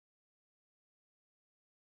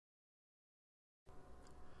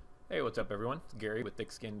Hey, what's up everyone? It's Gary with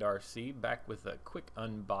Thick Skinned RC, back with a quick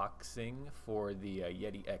unboxing for the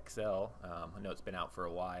Yeti XL. I know it's been out for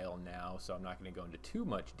a while now, so I'm not going to go into too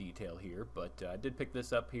much detail here, but I did pick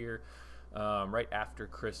this up here right after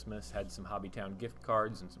Christmas. Had some Hobbytown gift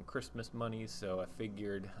cards and some Christmas money, so I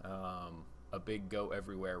figured a big go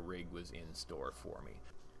everywhere rig was in store for me.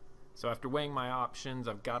 So after weighing my options,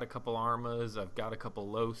 I've got a couple Armas, I've got a couple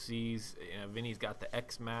low Cs, Vinny's got the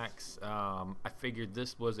Xmaxx. I figured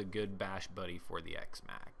this was a good bash buddy for the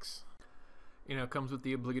Xmaxx. It comes with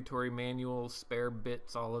the obligatory manuals, spare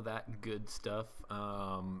bits, all of that good stuff.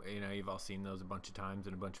 You've all seen those a bunch of times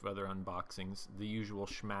in a bunch of other unboxings. The usual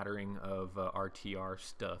schmattering of RTR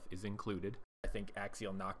stuff is included. I think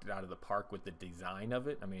Axial knocked it out of the park with the design of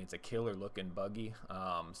it. I mean, it's a killer looking buggy,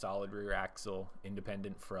 solid rear axle,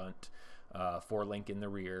 independent front, 4-link in the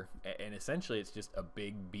rear, and essentially it's just a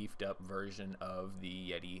big beefed up version of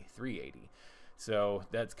the Yeti 380. So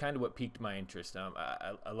that's kind of what piqued my interest.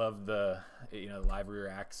 I love the live rear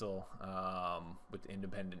axle with the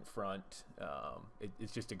independent front.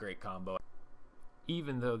 It's just a great combo,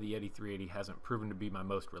 even though the Yeti 380 hasn't proven to be my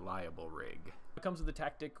most reliable rig. It comes with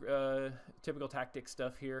the typical tactic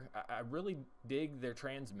stuff here. I really dig their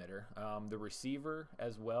transmitter, the receiver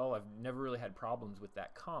as well. I've never really had problems with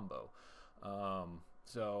that combo. I've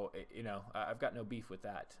got no beef with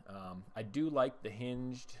that. I do like the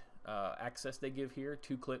hinged access they give here,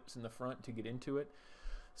 2 clips in the front to get into it,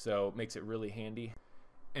 so it makes it really handy.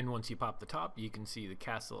 And once you pop the top, you can see the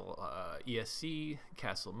Castle ESC,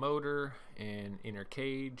 Castle motor, and inner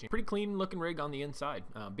cage. Pretty clean looking rig on the inside.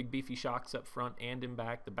 Big beefy shocks up front and in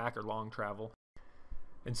back. The back are long travel.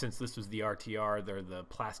 And since this was the RTR, they're the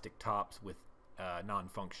plastic tops with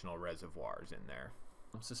non-functional reservoirs in there.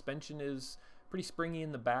 Suspension is pretty springy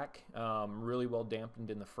in the back, really well dampened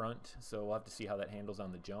in the front, so we'll have to see how that handles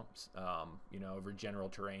on the jumps. Over general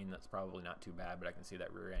terrain, that's probably not too bad, but I can see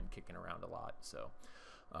that rear end kicking around a lot. So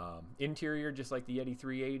interior, just like the Yeti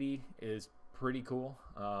 380, is pretty cool.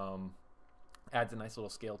 Adds a nice little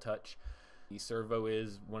scale touch. The servo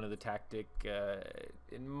is one of the tactic.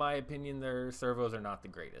 In my opinion, their servos are not the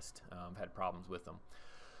greatest. I've had problems with them.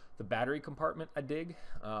 The battery compartment I dig.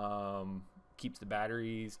 Keeps the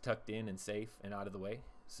batteries tucked in and safe and out of the way.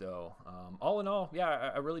 So all in all,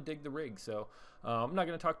 yeah, I really dig the rig. So I'm not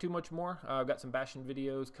going to talk too much more. I've got some bashing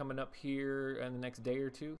videos coming up here in the next day or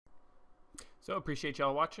two. So appreciate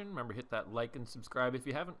y'all watching. Remember, hit that like and subscribe if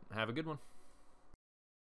you haven't. Have a good one.